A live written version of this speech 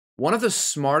One of the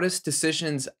smartest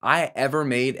decisions I ever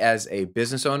made as a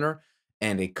business owner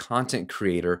and a content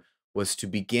creator was to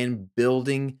begin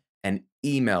building an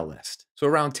email list. So,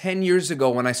 around 10 years ago,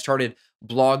 when I started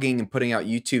blogging and putting out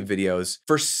YouTube videos,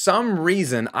 for some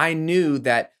reason, I knew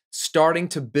that starting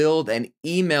to build an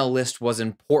email list was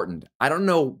important. I don't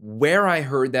know where I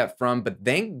heard that from, but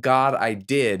thank God I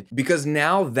did, because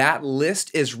now that list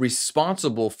is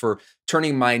responsible for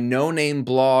turning my no-name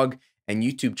blog and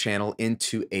YouTube channel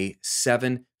into a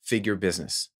 7-figure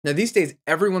business. Now, these days,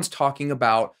 everyone's talking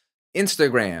about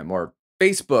Instagram or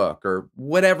Facebook or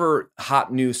whatever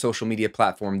hot new social media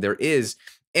platform there is.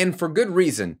 And for good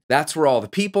reason. That's where all the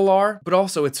people are, but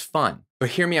also it's fun. But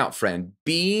hear me out, friend.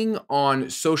 Being on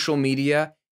social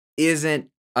media isn't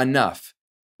enough.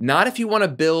 Not if you want to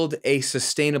build a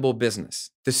sustainable business.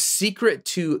 The secret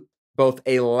to both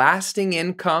a lasting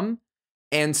income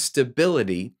and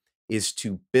stability is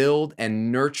to build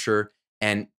and nurture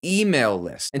an email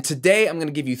list. And today I'm going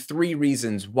to give you 3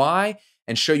 reasons why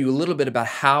and show you a little bit about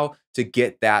how to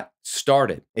get that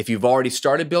started. If you've already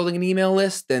started building an email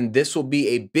list, then this will be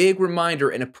a big reminder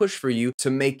and a push for you to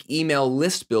make email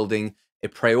list building a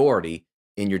priority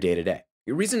in your day-to-day.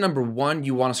 Reason number 1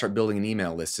 you want to start building an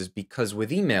email list is because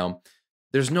with email,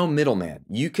 there's no middleman.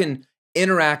 You can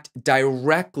interact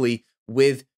directly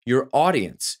with your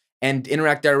audience and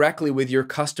interact directly with your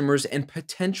customers and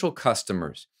potential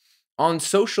customers. On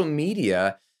social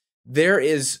media, there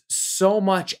is so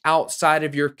much outside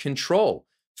of your control.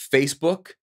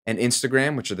 Facebook and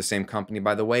Instagram, which are the same company,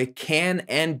 by the way, can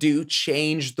and do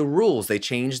change the rules. They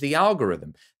change the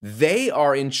algorithm. They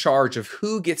are in charge of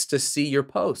who gets to see your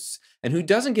posts and who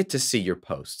doesn't get to see your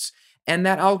posts. And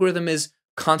that algorithm is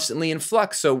constantly in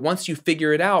flux. So once you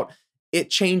figure it out, it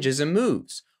changes and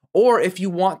moves. Or if you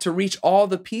want to reach all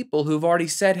the people who've already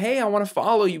said, hey, I want to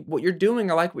follow you, what you're doing,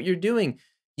 I like what you're doing,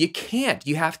 you can't.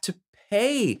 You have to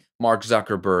pay Mark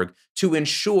Zuckerberg to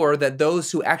ensure that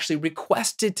those who actually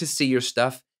requested to see your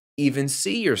stuff even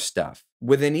see your stuff.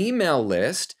 With an email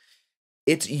list,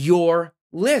 it's your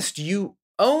list. You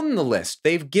own the list.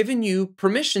 They've given you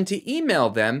permission to email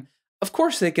them. Of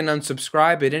course, they can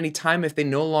unsubscribe at any time if they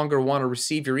no longer want to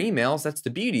receive your emails. That's the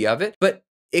beauty of it. But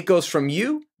it goes from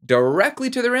you directly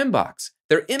to their inbox.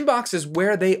 Their inbox is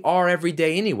where they are every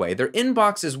day anyway. Their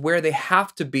inbox is where they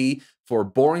have to be for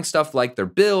boring stuff like their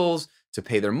bills, to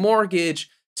pay their mortgage,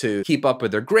 to keep up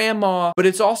with their grandma, but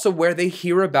it's also where they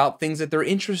hear about things that they're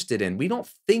interested in. We don't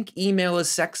think email is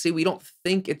sexy. We don't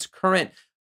think it's current,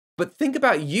 but think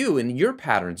about you and your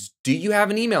patterns. Do you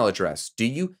have an email address? Do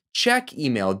you check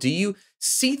email? Do you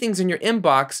see things in your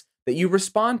inbox that you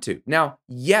respond to? Now,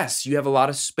 yes, you have a lot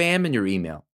of spam in your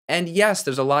email. And yes,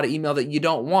 there's a lot of email that you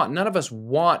don't want. None of us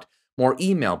want more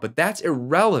email, but that's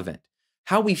irrelevant.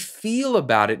 How we feel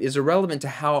about it is irrelevant to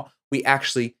how we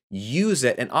actually use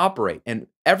it and operate. And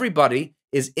everybody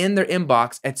is in their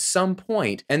inbox at some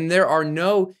point, and there are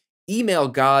no email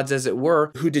gods, as it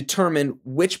were, who determine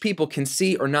which people can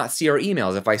see or not see our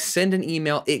emails. If I send an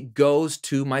email, it goes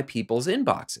to my people's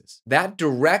inboxes. That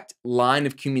direct line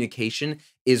of communication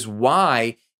is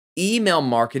why email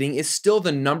marketing is still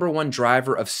the #1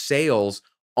 driver of sales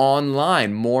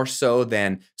online, more so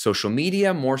than social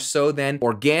media, more so than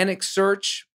organic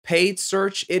search, paid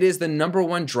search. It is the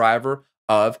 #1 driver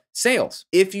of sales.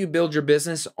 If you build your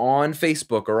business on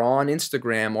Facebook or on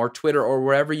Instagram or Twitter or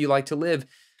wherever you like to live,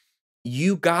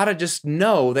 you gotta just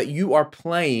know that you are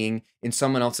playing in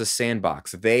someone else's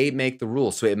sandbox. They make the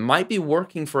rules. So it might be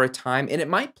working for a time and it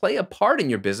might play a part in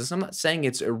your business. I'm not saying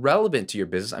it's irrelevant to your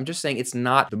business. I'm just saying it's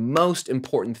not the most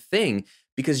important thing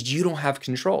because you don't have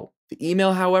control. The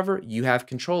email, however, you have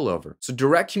control over. So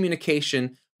direct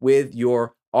communication with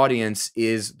your audience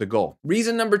is the goal.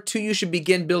 Reason number 2 you should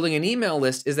begin building an email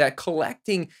list is that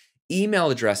collecting email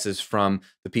addresses from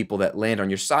the people that land on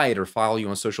your site or follow you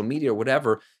on social media or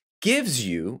whatever gives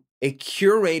you a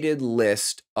curated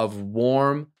list of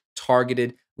warm,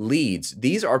 targeted leads.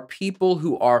 These are people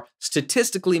who are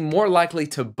statistically more likely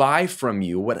to buy from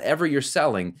you, whatever you're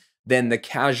selling, than the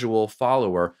casual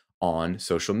follower on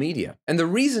social media. And the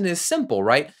reason is simple,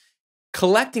 right?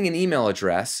 Collecting an email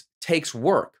address takes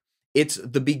work. It's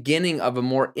the beginning of a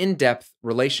more in-depth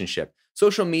relationship.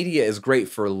 Social media is great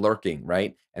for lurking,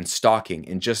 right? And stalking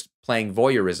and just playing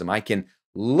voyeurism. I can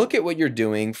look at what you're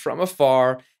doing from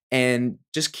afar and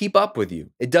just keep up with you.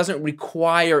 It doesn't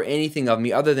require anything of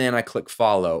me other than I click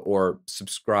follow or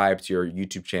subscribe to your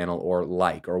YouTube channel or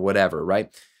like or whatever,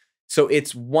 right? So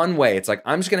it's one way. It's like,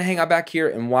 I'm just gonna hang out back here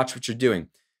and watch what you're doing.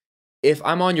 If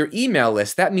I'm on your email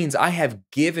list, that means I have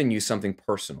given you something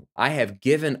personal. I have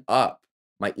given up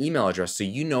my email address so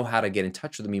you know how to get in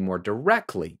touch with me more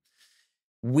directly.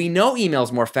 We know email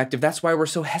is more effective. That's why we're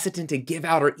so hesitant to give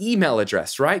out our email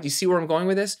address, right? Do you see where I'm going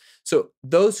with this? So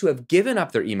those who have given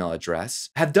up their email address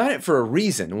have done it for a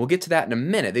reason. And we'll get to that in a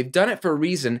minute. They've done it for a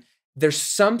reason. There's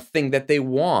something that they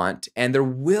want and they're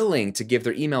willing to give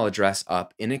their email address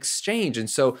up in exchange. And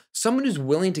so someone who's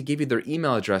willing to give you their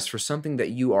email address for something that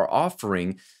you are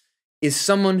offering is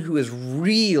someone who is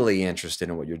really interested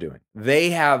in what you're doing. They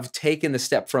have taken the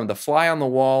step from the fly on the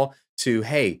wall to,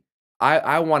 hey,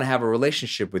 I want to have a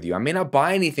relationship with you. I may not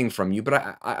buy anything from you,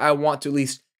 but I want to at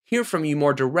least hear from you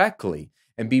more directly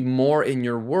and be more in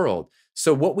your world.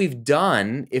 So what we've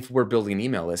done, if we're building an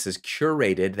email list, is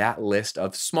curated that list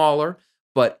of smaller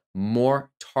but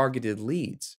more targeted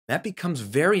leads. That becomes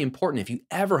very important if you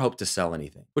ever hope to sell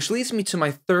anything, which leads me to my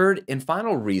third and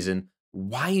final reason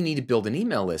why you need to build an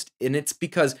email list. And it's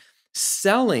because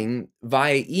selling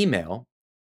via email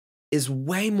is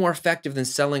way more effective than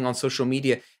selling on social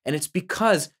media. And it's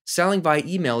because selling via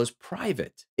email is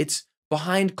private. It's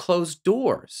behind closed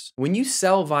doors. When you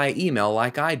sell via email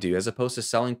like I do, as opposed to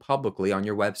selling publicly on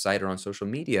your website or on social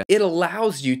media, it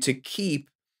allows you to keep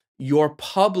your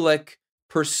public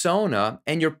persona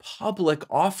and your public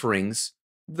offerings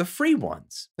the free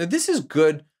ones. Now, this is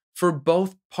good for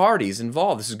both parties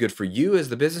involved. This is good for you as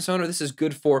the business owner. This is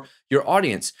good for your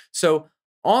audience. So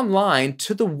online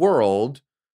to the world,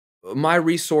 my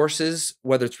resources,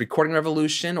 whether it's Recording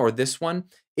Revolution or this one,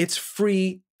 it's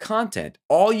free content.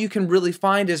 All you can really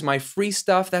find is my free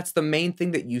stuff. That's the main thing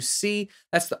that you see.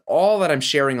 That's all that I'm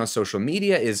sharing on social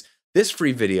media is this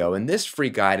free video and this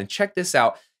free guide. And check this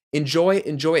out. Enjoy it,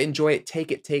 enjoy it, enjoy it.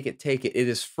 Take it, take it, take it. It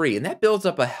is free. And that builds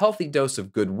up a healthy dose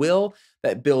of goodwill.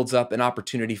 That builds up an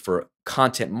opportunity for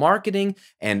content marketing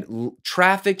and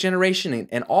traffic generation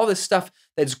and all this stuff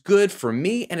that's good for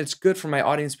me and it's good for my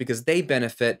audience because they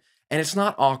benefit. And it's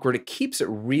not awkward. It keeps it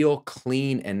real,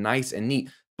 clean, and nice and neat.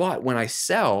 But when I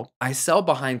sell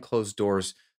behind closed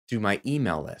doors through my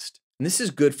email list. And this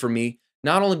is good for me,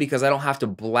 not only because I don't have to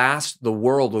blast the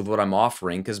world with what I'm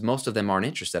offering, because most of them aren't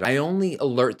interested. I only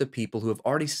alert the people who have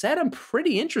already said, I'm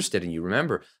pretty interested in you.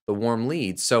 Remember, the warm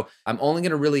leads. So I'm only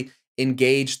going to really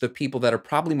engage the people that are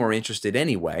probably more interested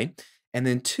anyway. And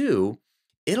then two,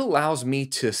 it allows me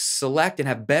to select and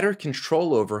have better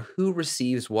control over who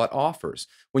receives what offers.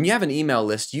 When you have an email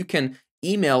list, you can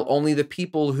email only the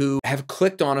people who have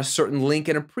clicked on a certain link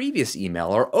in a previous email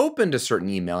or opened a certain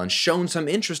email and shown some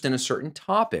interest in a certain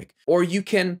topic. Or you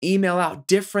can email out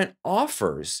different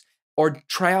offers or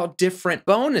try out different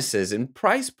bonuses and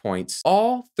price points,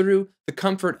 all through the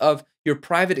comfort of your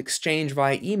private exchange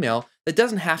via email that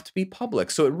doesn't have to be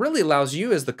public. So it really allows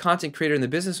you as the content creator and the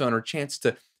business owner a chance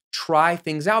to try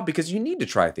things out because you need to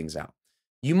try things out.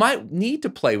 You might need to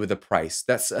play with a price.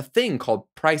 That's a thing called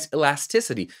price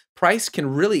elasticity. Price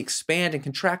can really expand and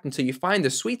contract until you find the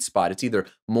sweet spot. It's either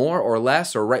more or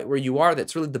less or right where you are.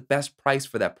 That's really the best price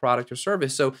for that product or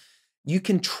service. So you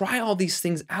can try all these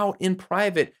things out in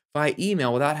private via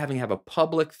email without having to have a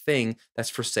public thing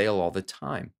that's for sale all the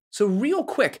time. So real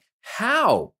quick,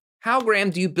 how, Graham,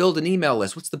 do you build an email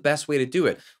list? What's the best way to do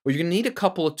it? Well, you're gonna need a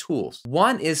couple of tools.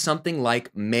 One is something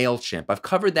like MailChimp. I've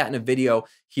covered that in a video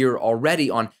here already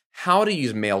on how to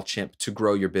use MailChimp to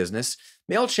grow your business.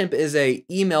 MailChimp is a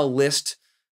email list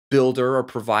builder or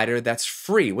provider that's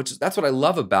free, that's what I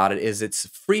love about it is it's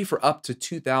free for up to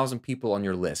 2,000 people on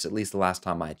your list, at least the last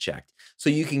time I checked. So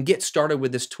you can get started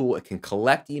with this tool. It can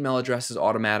collect email addresses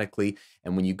automatically.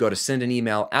 And when you go to send an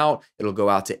email out, it'll go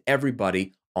out to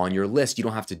everybody on your list. You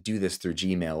don't have to do this through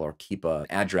Gmail or keep an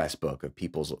address book of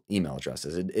people's email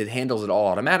addresses. It handles it all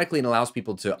automatically and allows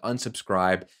people to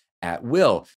unsubscribe at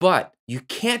will. But you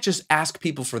can't just ask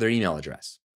people for their email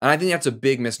address. And I think that's a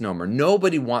big misnomer.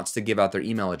 Nobody wants to give out their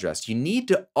email address. You need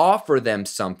to offer them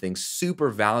something super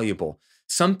valuable,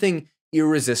 something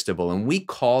irresistible. And we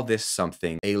call this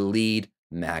something a lead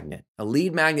magnet. A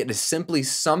lead magnet is simply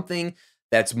something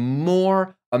that's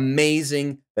more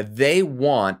amazing that they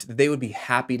want, that they would be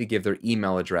happy to give their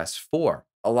email address for.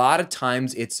 A lot of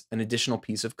times it's an additional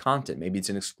piece of content. Maybe it's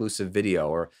an exclusive video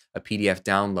or a PDF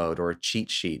download or a cheat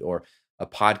sheet or a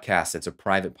podcast that's a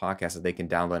private podcast that they can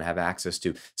download and have access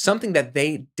to. Something that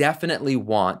they definitely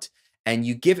want, and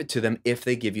you give it to them if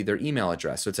they give you their email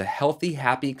address. So it's a healthy,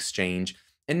 happy exchange.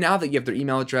 And now that you have their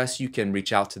email address, you can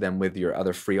reach out to them with your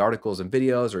other free articles and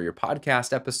videos or your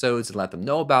podcast episodes and let them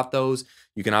know about those.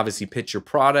 You can obviously pitch your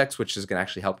products, which is going to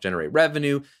actually help generate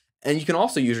revenue. And you can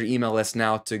also use your email list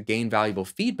now to gain valuable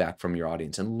feedback from your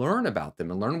audience and learn about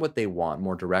them and learn what they want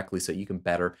more directly so you can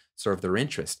better serve their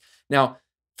interest. Now,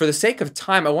 For the sake of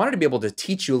time, I wanted to be able to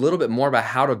teach you a little bit more about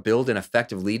how to build an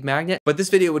effective lead magnet, but this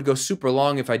video would go super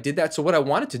long if I did that. So what I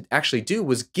wanted to actually do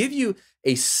was give you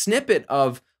a snippet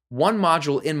of one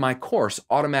module in my course,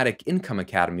 Automatic Income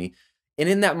Academy. And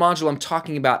in that module, I'm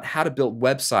talking about how to build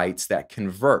websites that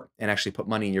convert and actually put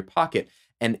money in your pocket.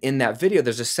 And in that video,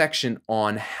 there's a section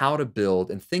on how to build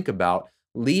and think about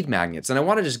lead magnets. And I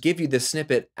want to just give you this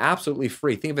snippet absolutely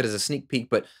free. Think of it as a sneak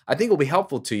peek, but I think it will be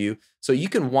helpful to you so you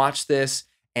can watch this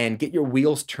and get your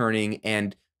wheels turning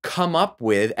and come up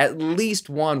with at least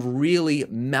one really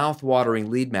mouth-watering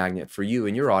lead magnet for you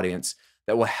and your audience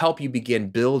that will help you begin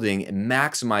building and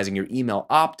maximizing your email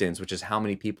opt-ins, which is how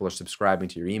many people are subscribing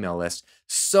to your email list,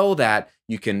 so that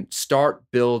you can start,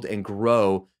 build, and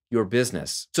grow your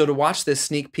business. So to watch this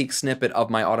sneak peek snippet of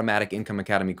my Automatic Income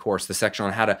Academy course, the section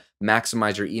on how to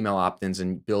maximize your email opt-ins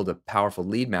and build a powerful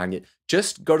lead magnet,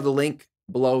 just go to the link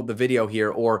below the video here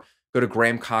or go to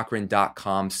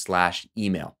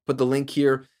grahamcochrane.com/email. Put the link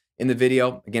here in the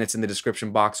video. Again, it's in the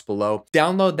description box below.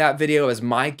 Download that video as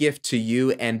my gift to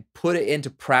you and put it into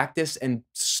practice and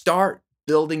start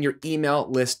building your email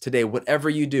list today, whatever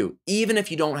you do. Even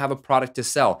if you don't have a product to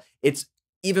sell, it's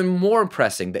even more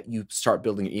impressive that you start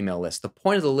building your email list. The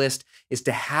point of the list is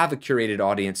to have a curated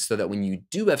audience so that when you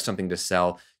do have something to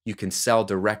sell, you can sell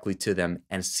directly to them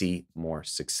and see more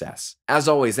success. As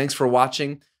always, thanks for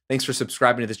watching. Thanks for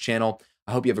subscribing to this channel.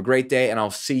 I hope you have a great day, and I'll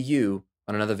see you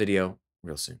on another video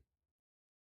real soon.